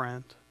call a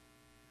friend.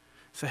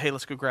 Say, hey,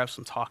 let's go grab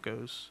some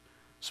tacos,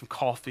 some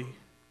coffee.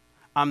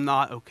 I'm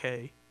not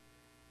okay.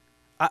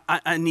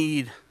 I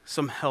need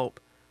some help.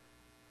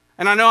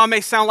 And I know I may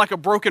sound like a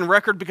broken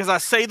record because I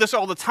say this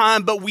all the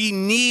time, but we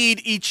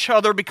need each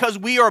other because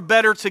we are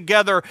better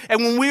together.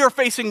 And when we are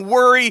facing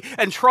worry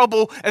and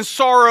trouble and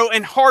sorrow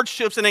and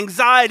hardships and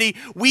anxiety,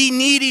 we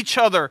need each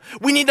other.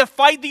 We need to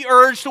fight the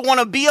urge to want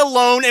to be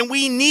alone, and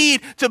we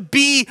need to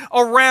be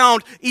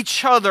around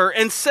each other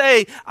and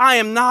say, I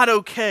am not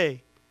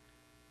okay.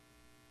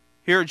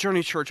 Here at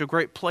Journey Church, a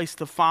great place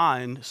to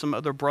find some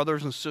other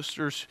brothers and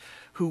sisters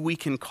who we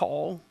can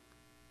call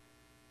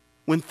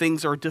when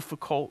things are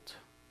difficult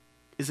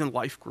is in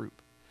life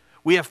group.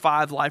 We have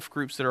 5 life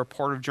groups that are a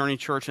part of Journey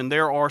Church, and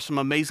there are some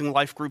amazing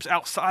life groups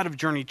outside of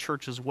Journey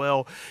Church as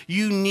well.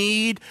 You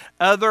need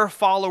other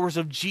followers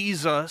of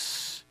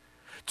Jesus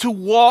to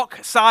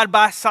walk side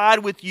by side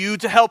with you,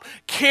 to help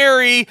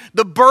carry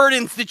the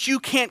burdens that you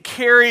can't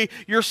carry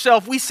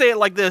yourself. We say it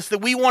like this, that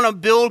we want to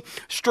build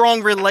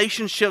strong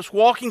relationships,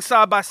 walking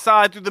side by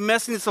side through the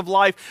messiness of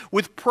life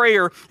with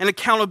prayer and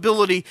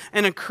accountability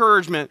and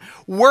encouragement.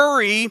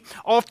 Worry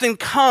often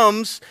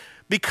comes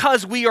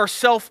because we are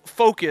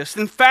self-focused.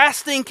 And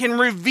fasting can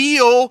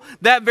reveal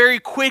that very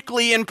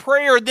quickly, and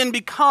prayer then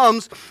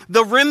becomes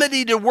the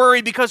remedy to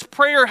worry because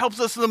prayer helps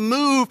us to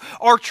move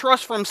our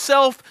trust from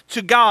self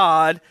to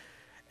God,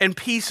 and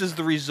peace is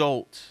the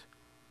result.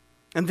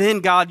 And then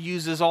God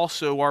uses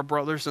also our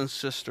brothers and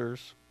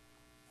sisters,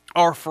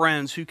 our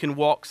friends who can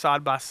walk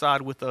side by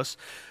side with us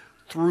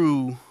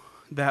through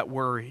that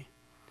worry.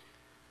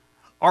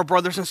 Our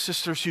brothers and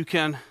sisters who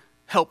can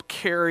help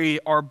carry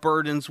our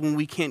burdens when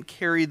we can't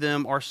carry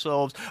them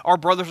ourselves. Our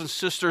brothers and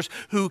sisters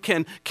who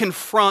can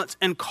confront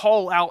and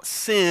call out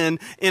sin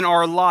in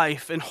our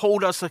life and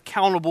hold us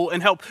accountable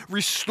and help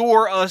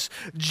restore us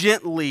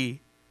gently.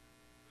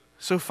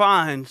 So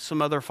find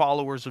some other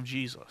followers of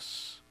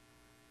Jesus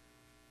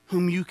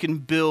whom you can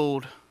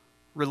build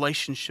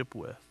relationship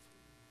with.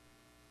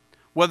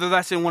 Whether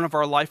that's in one of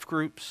our life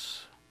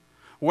groups,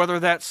 whether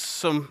that's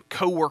some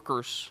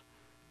coworkers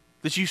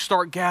that you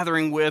start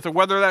gathering with, or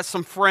whether that's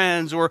some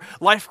friends or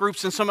life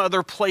groups in some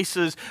other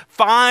places.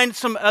 Find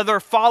some other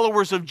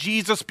followers of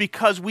Jesus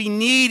because we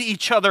need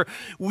each other.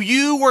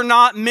 You were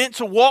not meant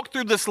to walk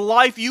through this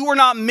life. You were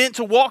not meant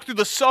to walk through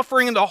the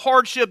suffering and the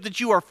hardship that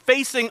you are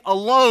facing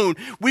alone.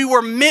 We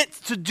were meant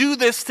to do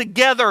this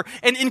together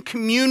and in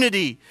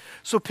community.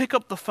 So pick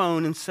up the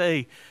phone and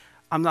say,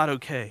 I'm not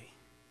okay.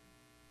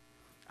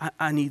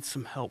 I need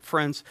some help.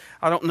 Friends,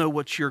 I don't know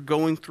what you're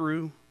going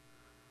through.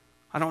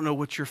 I don't know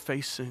what you're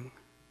facing,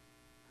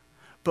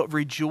 but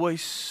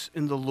rejoice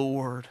in the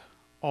Lord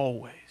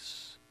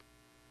always.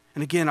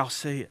 And again, I'll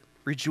say it,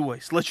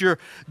 rejoice. Let your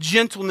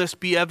gentleness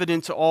be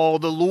evident to all.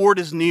 The Lord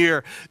is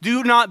near.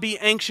 Do not be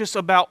anxious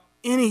about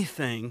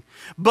anything,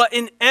 but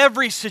in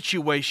every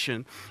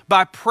situation,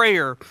 by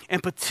prayer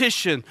and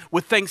petition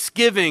with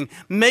thanksgiving,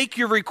 make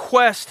your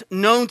request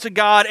known to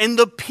God, and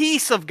the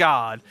peace of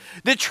God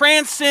that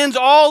transcends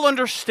all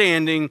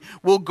understanding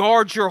will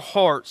guard your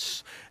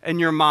hearts and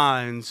your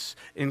minds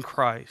in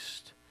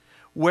Christ.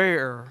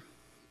 Where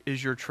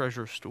is your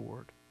treasure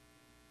stored?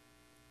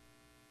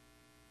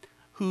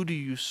 Who do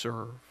you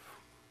serve?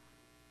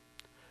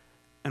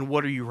 And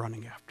what are you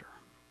running after?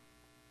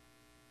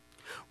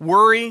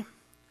 Worry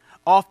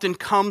often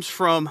comes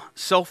from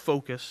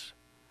self-focus.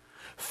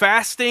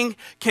 Fasting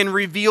can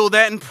reveal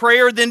that, and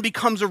prayer then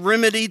becomes a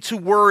remedy to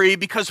worry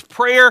because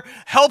prayer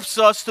helps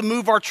us to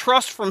move our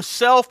trust from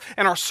self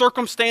and our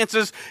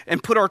circumstances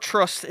and put our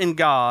trust in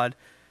God.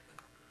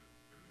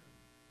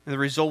 And the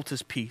result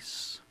is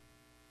peace.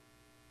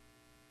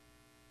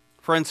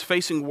 Friends,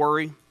 facing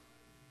worry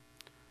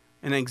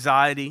and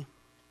anxiety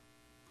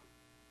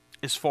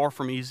is far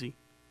from easy.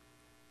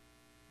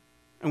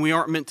 And we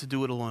aren't meant to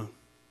do it alone.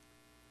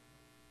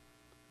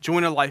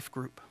 Join a life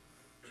group.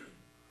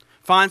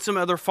 Find some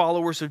other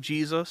followers of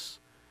Jesus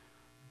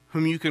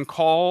whom you can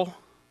call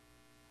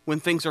when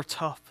things are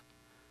tough.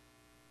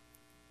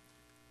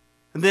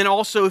 And then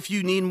also, if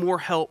you need more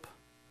help,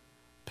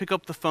 pick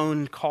up the phone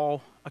and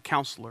call a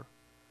counselor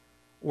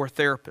or a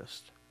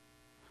therapist.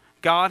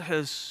 God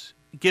has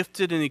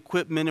gifted and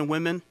equipped men and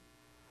women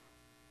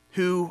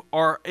who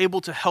are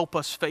able to help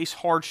us face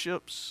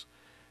hardships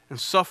and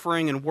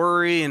suffering and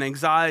worry and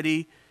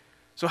anxiety.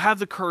 So have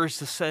the courage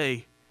to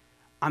say,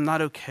 I'm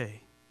not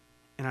okay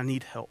and I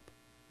need help.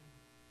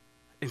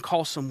 And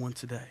call someone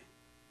today.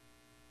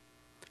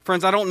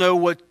 Friends, I don't know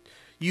what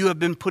you have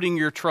been putting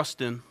your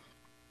trust in.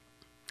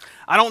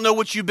 I don't know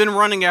what you've been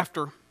running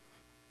after.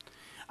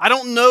 I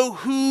don't know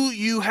who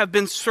you have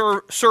been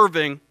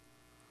serving.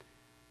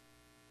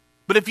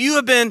 But if you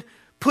have been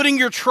putting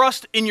your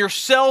trust in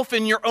yourself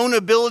and your own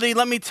ability,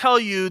 let me tell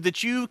you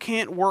that you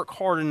can't work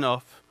hard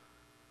enough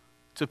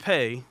to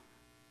pay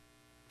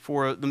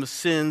for the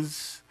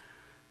sins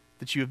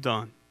that you have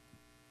done.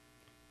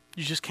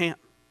 You just can't.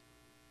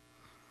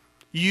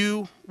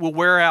 You will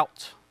wear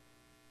out.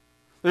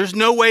 There's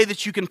no way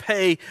that you can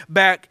pay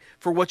back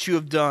for what you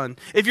have done.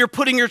 If you're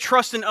putting your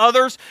trust in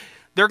others,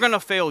 they're going to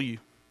fail you.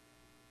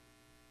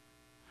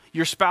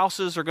 Your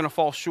spouses are going to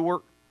fall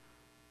short.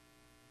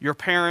 Your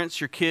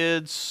parents, your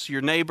kids,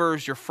 your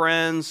neighbors, your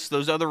friends,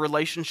 those other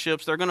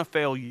relationships, they're going to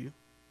fail you.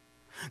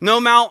 No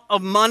amount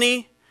of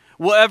money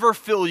will ever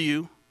fill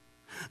you.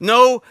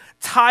 No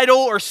title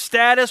or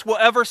status will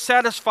ever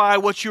satisfy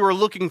what you are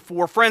looking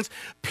for. Friends,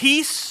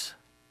 peace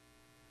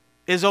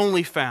is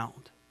only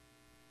found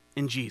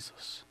in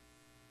Jesus.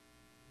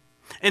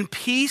 And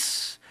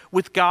peace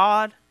with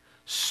God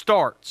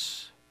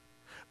starts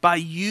by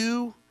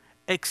you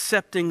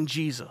accepting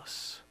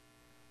Jesus,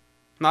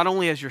 not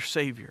only as your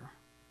Savior,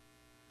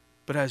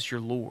 but as your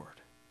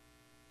Lord.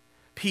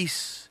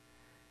 Peace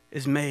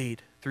is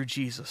made through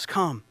Jesus.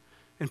 Come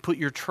and put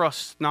your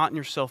trust not in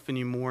yourself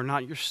anymore,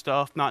 not your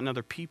stuff, not in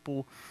other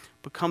people,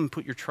 but come and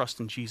put your trust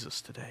in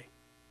Jesus today.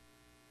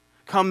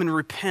 Come and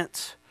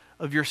repent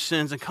of your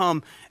sins and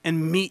come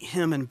and meet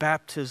him in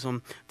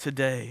baptism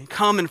today.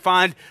 Come and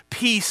find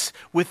peace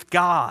with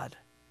God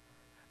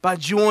by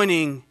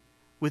joining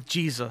with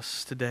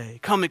Jesus today.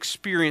 Come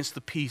experience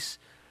the peace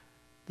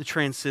that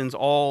transcends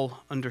all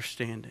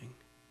understanding.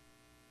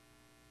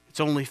 It's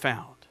only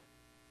found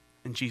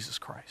in Jesus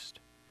Christ.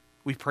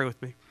 We pray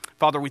with me.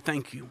 Father, we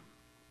thank you.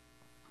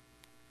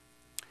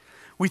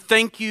 We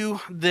thank you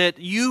that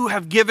you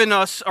have given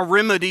us a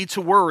remedy to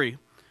worry,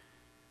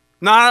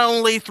 not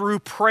only through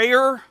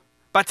prayer,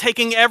 by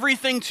taking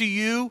everything to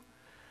you,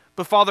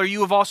 but Father, you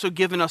have also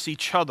given us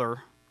each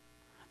other,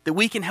 that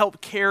we can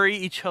help carry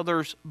each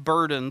other's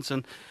burdens.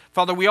 And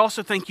Father, we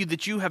also thank you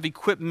that you have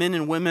equipped men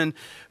and women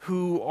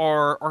who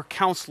are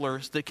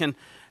counselors that can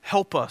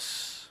help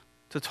us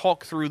to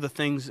talk through the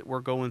things that we're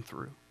going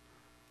through.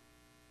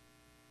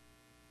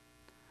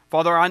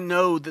 Father, I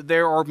know that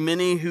there are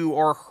many who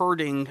are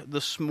hurting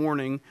this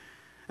morning.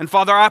 And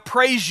Father, I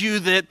praise you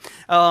that,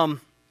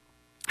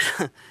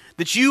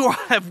 that you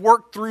have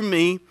worked through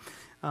me.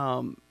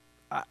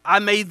 I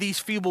made these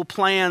feeble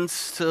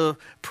plans to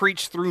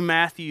preach through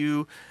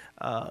Matthew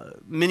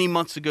many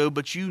months ago,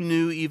 but you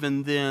knew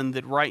even then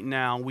that right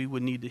now we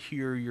would need to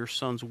hear your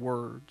son's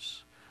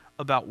words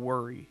about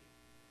worry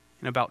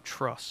and about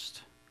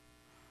trust.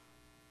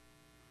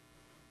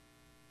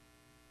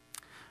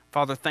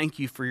 Father, thank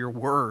you for your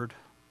word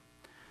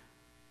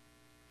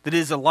that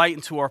is a light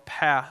into our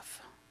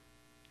path.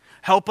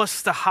 Help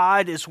us to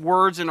hide his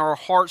words in our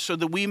hearts so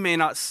that we may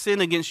not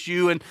sin against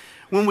you. And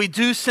when we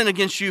do sin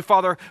against you,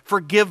 Father,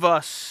 forgive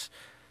us.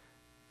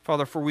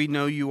 Father, for we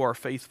know you are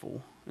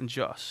faithful and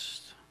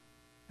just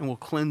and will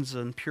cleanse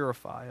and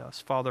purify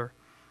us. Father,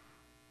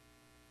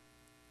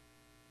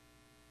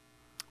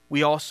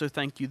 we also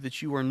thank you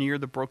that you are near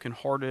the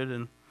brokenhearted,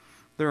 and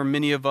there are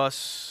many of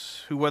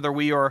us who, whether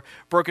we are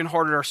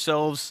brokenhearted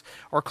ourselves,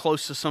 are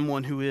close to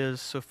someone who is.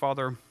 So,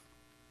 Father,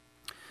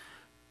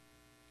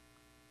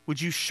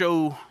 would you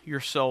show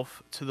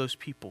yourself to those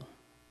people?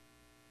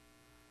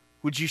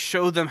 Would you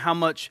show them how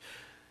much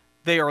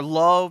they are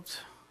loved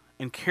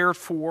and cared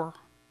for?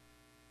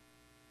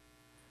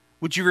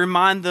 Would you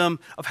remind them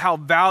of how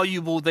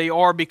valuable they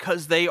are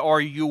because they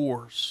are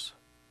yours?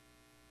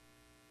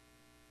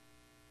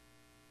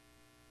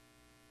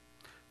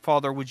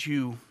 Father, would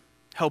you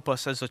help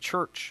us as a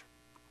church?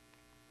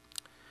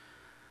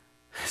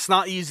 It's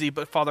not easy,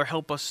 but Father,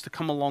 help us to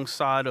come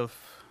alongside of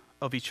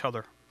each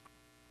other.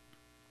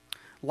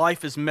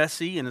 Life is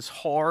messy and it's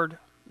hard.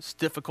 It's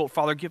difficult.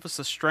 Father, give us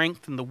the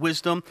strength and the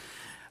wisdom.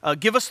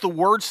 Give us the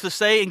words to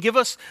say, and give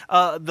us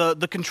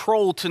the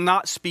control to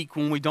not speak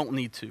when we don't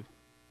need to.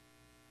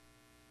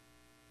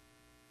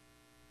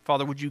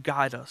 Father, would you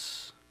guide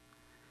us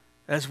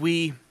as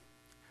we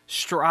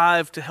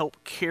strive to help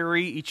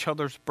carry each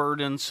other's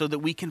burdens so that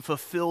we can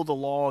fulfill the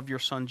law of your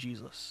Son,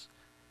 Jesus.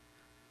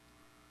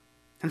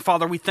 And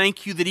Father, we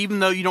thank you that even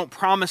though you don't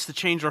promise to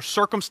change our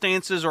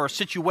circumstances or our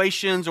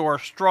situations or our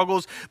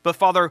struggles, but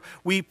Father,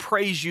 we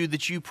praise you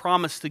that you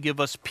promise to give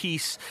us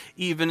peace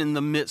even in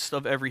the midst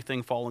of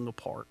everything falling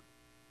apart.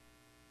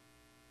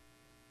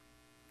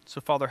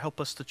 So Father,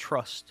 help us to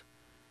trust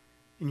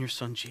in your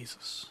Son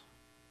Jesus.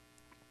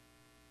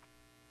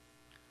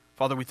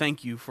 Father, we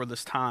thank you for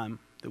this time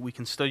that we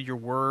can study your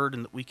word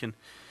and that we can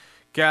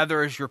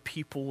gather as your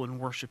people and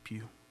worship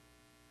you.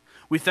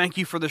 We thank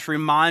you for this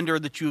reminder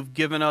that you have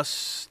given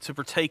us to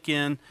partake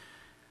in,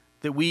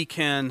 that we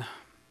can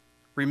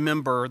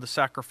remember the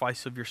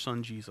sacrifice of your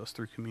Son Jesus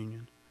through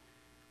communion.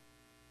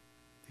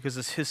 Because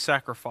it's his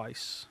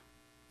sacrifice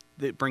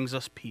that brings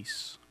us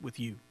peace with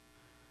you.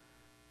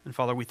 And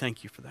Father, we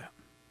thank you for that.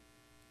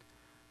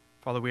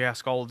 Father, we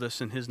ask all of this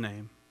in his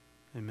name.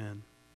 Amen.